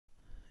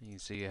You can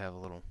see you have a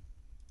little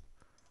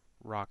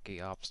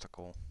rocky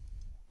obstacle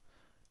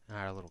in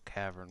our little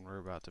cavern we're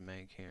about to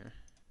make here.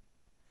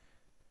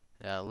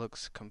 Yeah, it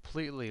looks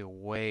completely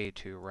way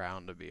too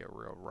round to be a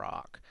real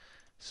rock.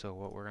 So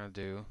what we're going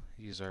to do,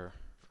 use our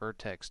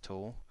vertex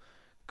tool,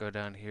 go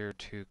down here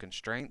to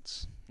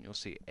constraints, you'll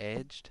see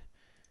edged,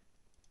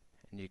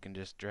 and you can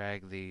just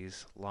drag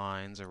these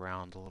lines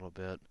around a little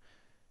bit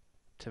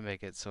to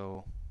make it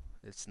so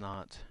it's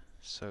not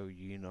so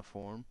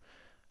uniform.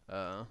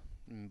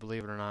 And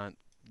believe it or not,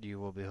 you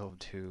will be able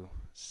to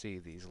see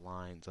these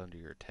lines under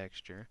your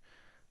texture.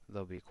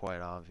 They'll be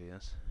quite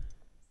obvious.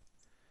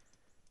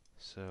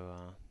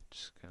 So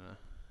just gonna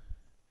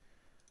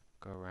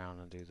go around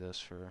and do this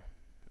for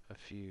a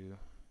few.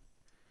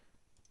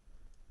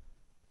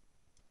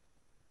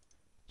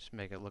 Just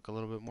make it look a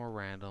little bit more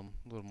random,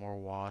 a little more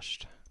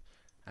washed,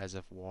 as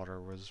if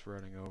water was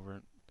running over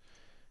it,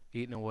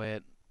 eating away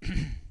at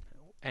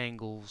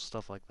angles,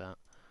 stuff like that.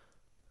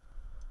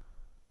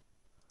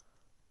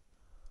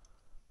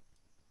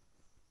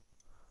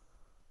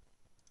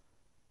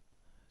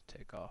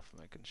 Take off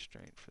my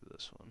constraint for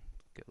this one.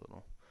 Get a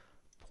little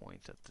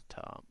point at the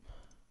top.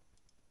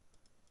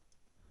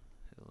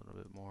 A little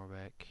bit more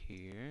back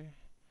here.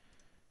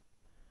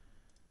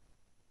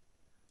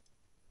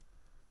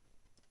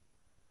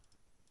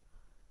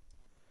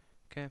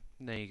 Okay,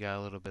 now you got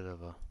a little bit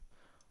of a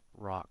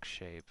rock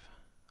shape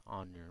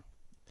on your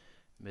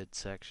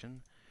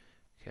midsection.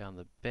 Okay, on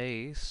the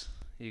base,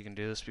 you can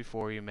do this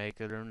before you make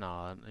it or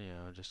not. You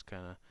know, just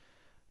kind of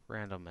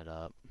random it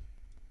up.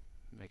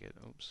 Make it,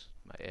 oops,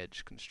 my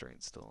edge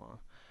constraint's still on.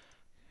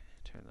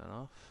 Turn that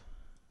off.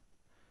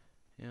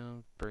 You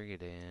know, bring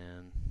it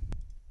in.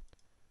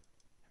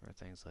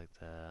 Everything's like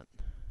that.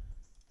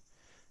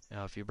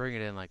 Now, if you bring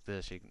it in like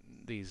this,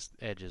 these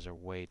edges are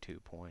way too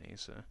pointy,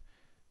 so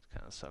just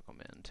kind of suck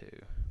them in too.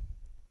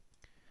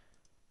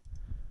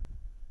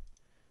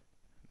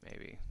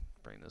 Maybe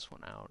bring this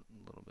one out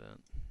a little bit.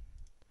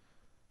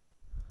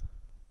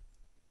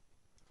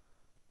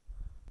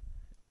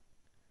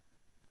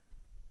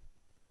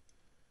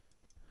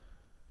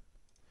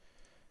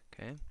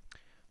 Okay,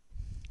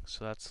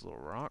 so that's a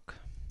little rock.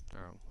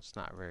 Or it's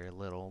not very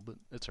little, but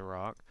it's a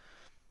rock.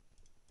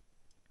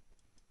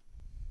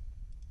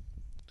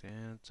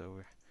 And it's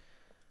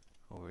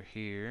over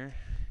here.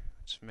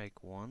 Let's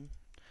make one.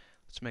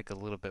 Let's make it a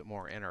little bit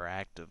more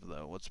interactive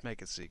though. Let's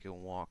make it so you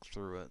can walk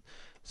through it.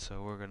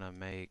 So we're gonna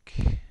make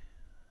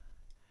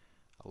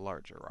a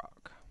larger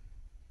rock.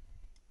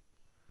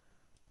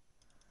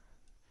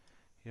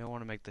 You don't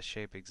want to make the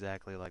shape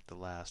exactly like the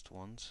last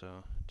one,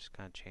 so just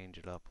kind of change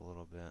it up a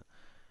little bit.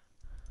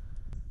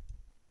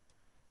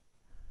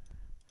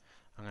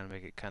 I'm going to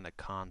make it kind of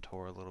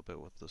contour a little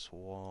bit with this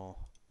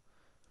wall.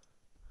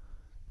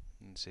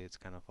 You can see it's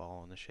kind of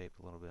following the shape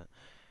a little bit.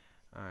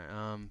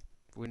 Alright,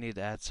 we need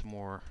to add some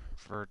more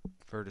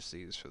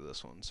vertices for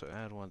this one, so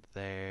add one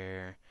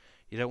there.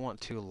 You don't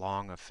want too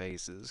long of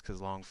faces, because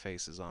long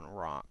faces on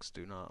rocks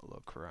do not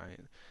look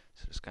right.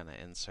 So just kind of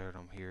insert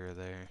them here or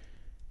there.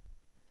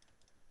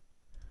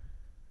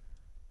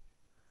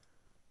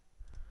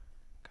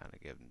 Kind of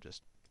give them,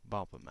 just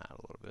bump them out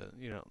a little bit.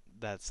 You know,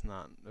 that's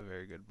not a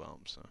very good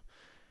bump, so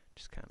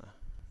just kind of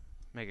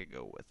make it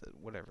go with it,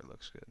 whatever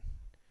looks good.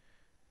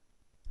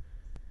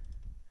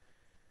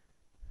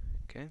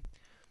 Okay,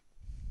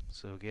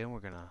 so again, we're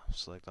gonna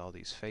select all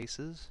these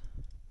faces.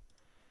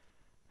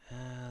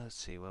 Let's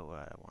see, what would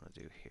I want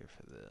to do here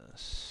for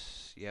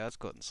this? Yeah, let's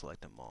go ahead and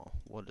select them all.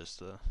 We'll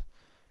just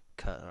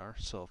cut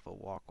ourselves a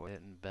walkway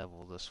and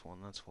bevel this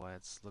one. That's why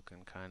it's looking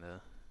kind of...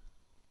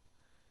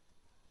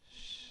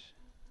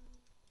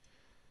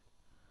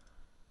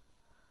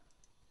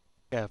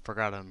 Yeah, I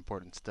forgot an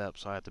important step,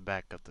 so I had to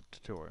back up the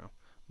tutorial.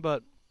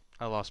 But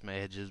I lost my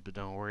edges, but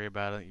don't worry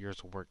about it.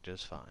 Yours will work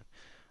just fine.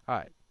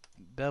 Alright,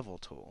 bevel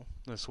tool.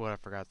 This is what I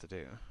forgot to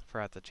do.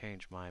 Forgot to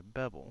change my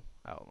bevel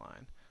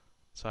outline.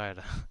 So I had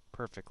a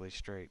perfectly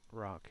straight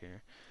rock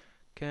here.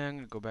 Okay, I'm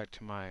going to go back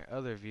to my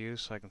other view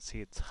so I can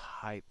see its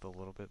height a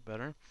little bit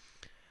better.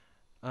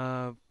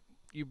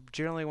 You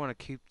generally want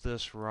to keep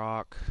this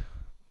rock...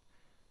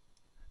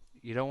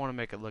 You don't want to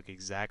make it look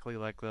exactly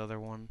like the other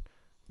one,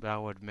 but I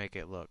would make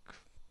it look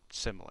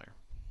similar.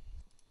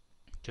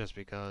 Just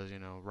because, you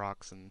know,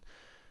 rocks in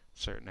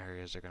certain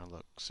areas are going to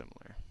look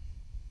similar.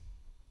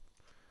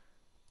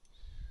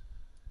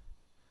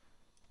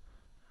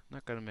 I'm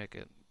not going to make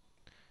it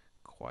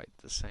quite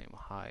the same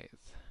height.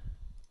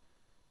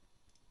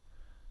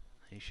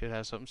 You should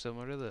have something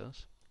similar to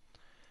this.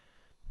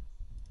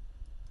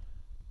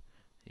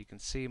 You can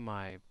see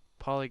my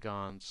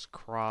polygons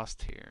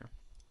crossed here.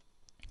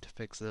 To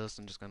fix this,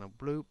 I'm just going to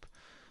bloop,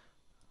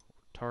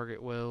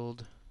 target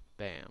weld,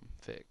 bam,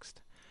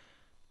 fixed.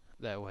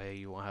 That way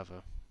you won't have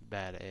a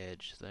bad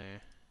edge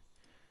there.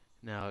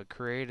 Now it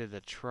created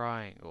a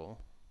triangle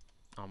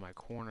on my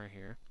corner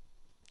here.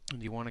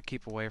 And you want to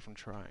keep away from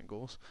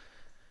triangles.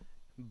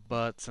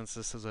 But since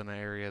this is an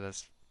area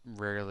that's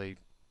rarely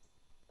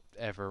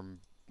ever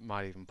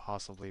might even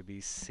possibly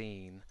be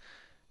seen,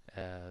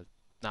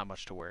 not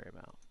much to worry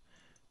about.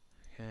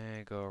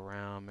 Okay, go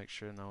around, make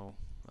sure no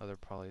other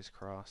polys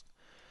crossed.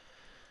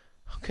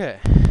 Okay,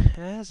 it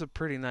has a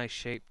pretty nice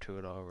shape to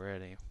it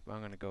already. I'm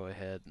going to go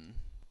ahead and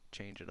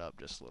change it up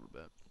just a little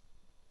bit.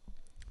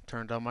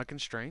 Turned on my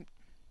constraint.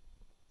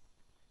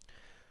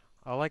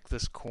 I like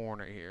this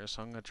corner here,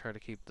 so I'm going to try to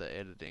keep the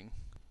editing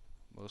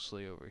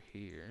mostly over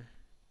here.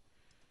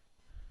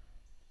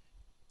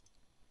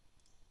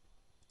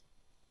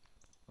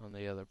 On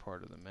the other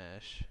part of the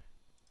mesh.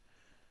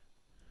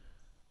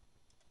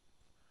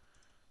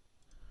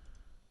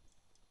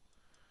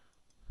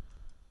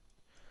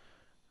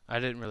 I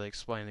didn't really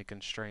explain the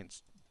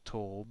constraints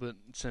tool, but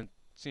since,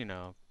 you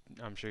know,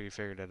 I'm sure you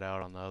figured it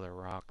out on the other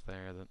rock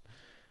there, that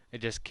it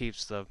just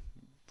keeps the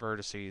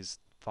vertices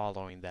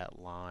following that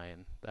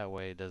line. That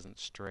way it doesn't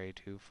stray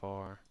too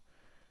far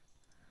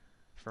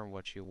from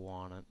what you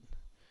want it.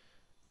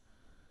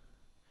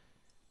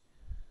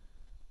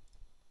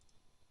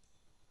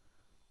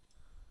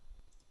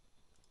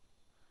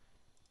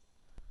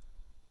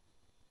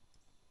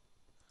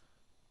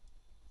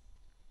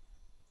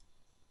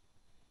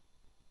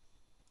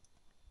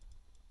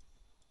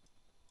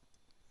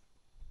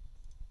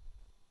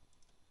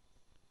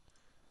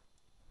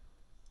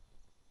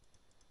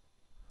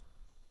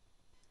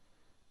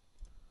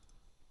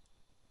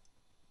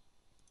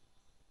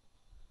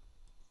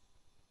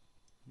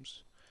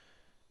 Oops.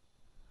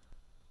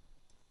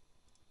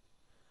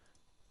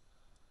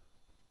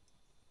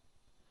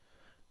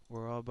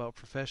 We're all about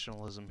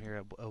professionalism here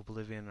at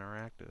Oblivion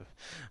Interactive.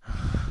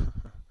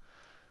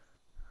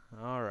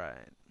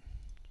 Alright.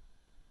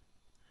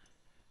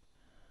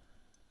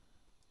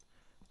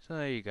 So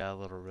there you got a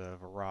little bit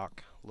of a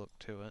rock look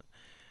to it.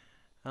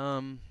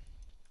 One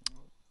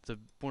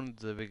of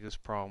the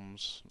biggest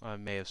problems, I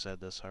may have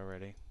said this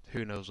already,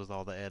 who knows with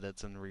all the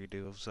edits and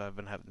redos I've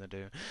been having to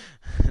do,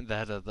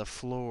 that the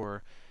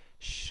floor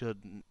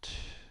shouldn't.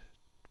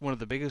 One of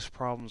the biggest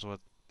problems with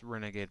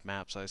Renegade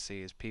maps I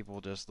see is people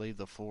just leave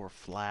the floor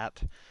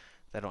flat.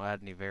 They don't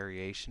add any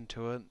variation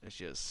to it. It's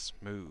just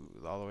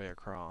smooth all the way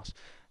across.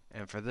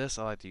 And for this,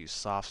 I like to use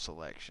soft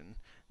selection.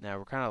 Now,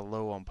 we're kind of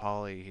low on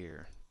poly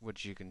here,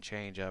 which you can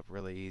change up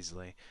really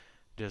easily.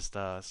 Just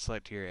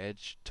select your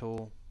edge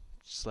tool,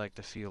 select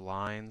a few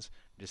lines,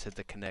 just hit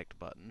the connect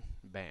button.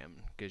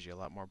 Bam, gives you a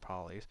lot more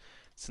polys.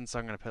 Since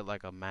I'm going to put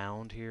like a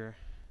mound here,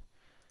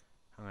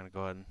 I'm going to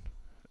go ahead and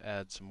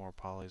add some more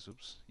polys.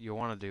 Oops. You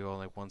want to do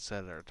only one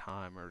set at a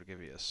time or to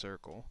give you a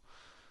circle.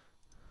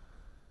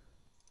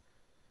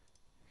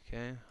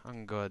 Okay, I'm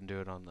going to go ahead and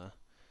do it on the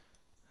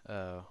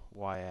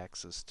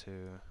y-axis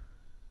too.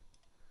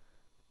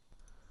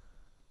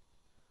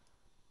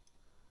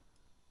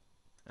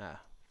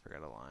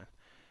 Forgot a line.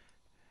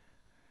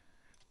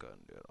 Go ahead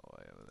and do it all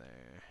the way over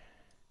there.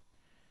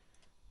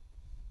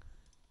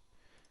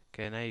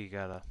 Okay, now you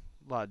got a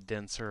lot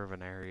denser of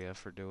an area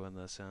for doing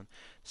this in.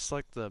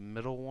 Select the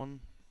middle one.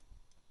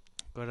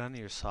 Go down to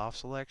your soft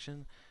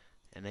selection.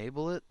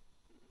 Enable it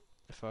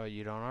if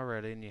you don't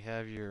already, and you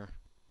have your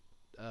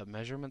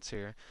measurements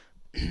here.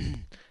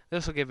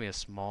 This will give me a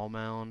small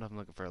mound. I'm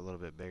looking for a little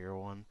bit bigger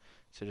one.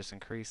 So just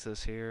increase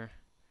this here,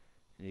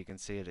 and you can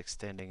see it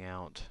extending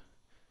out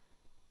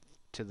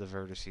to the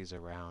vertices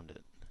around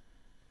it.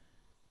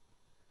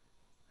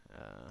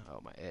 Oh,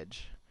 my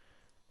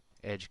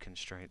edge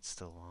constraint's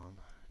still on.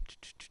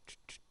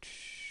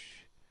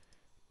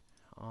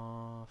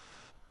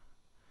 Off.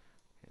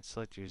 And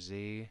select your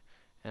Z,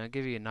 and it'll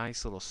give you a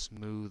nice little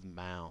smooth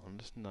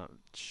mound, not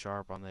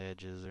sharp on the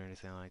edges or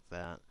anything like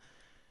that.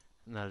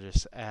 And that'll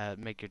just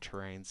make your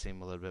terrain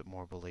seem a little bit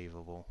more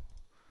believable.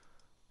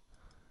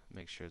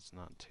 Make sure it's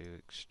not too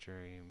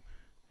extreme.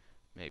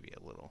 Maybe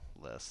a little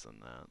less than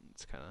that.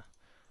 It's kind of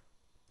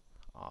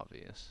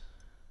obvious.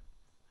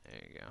 There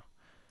you go.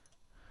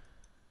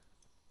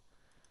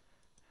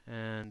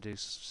 And do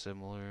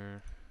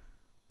similar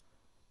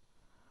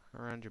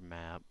around your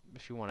map.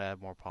 If you want to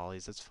add more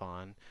polys, that's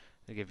fine.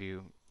 It'll give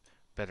you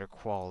better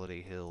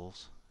quality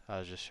hills. I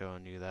was just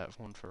showing you that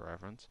one for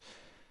reference.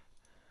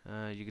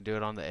 You can do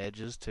it on the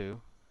edges too.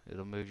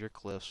 It'll move your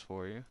cliffs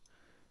for you.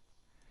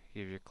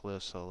 Give your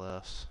cliffs a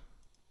less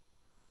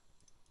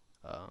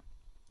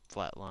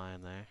flat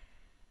line there.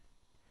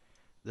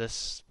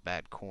 This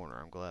bad corner,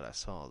 I'm glad I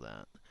saw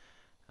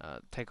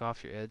that. Take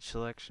off your edge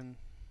selection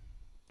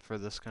for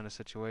this kind of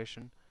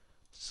situation.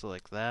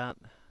 Select that,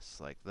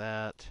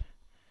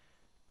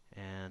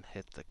 and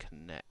hit the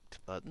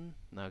connect button.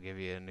 And that'll give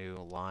you a new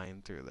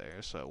line through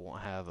there, so it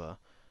won't have a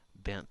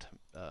bent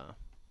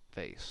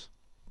face.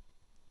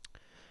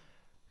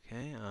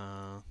 Okay,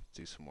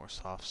 do some more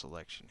soft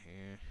selection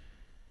here.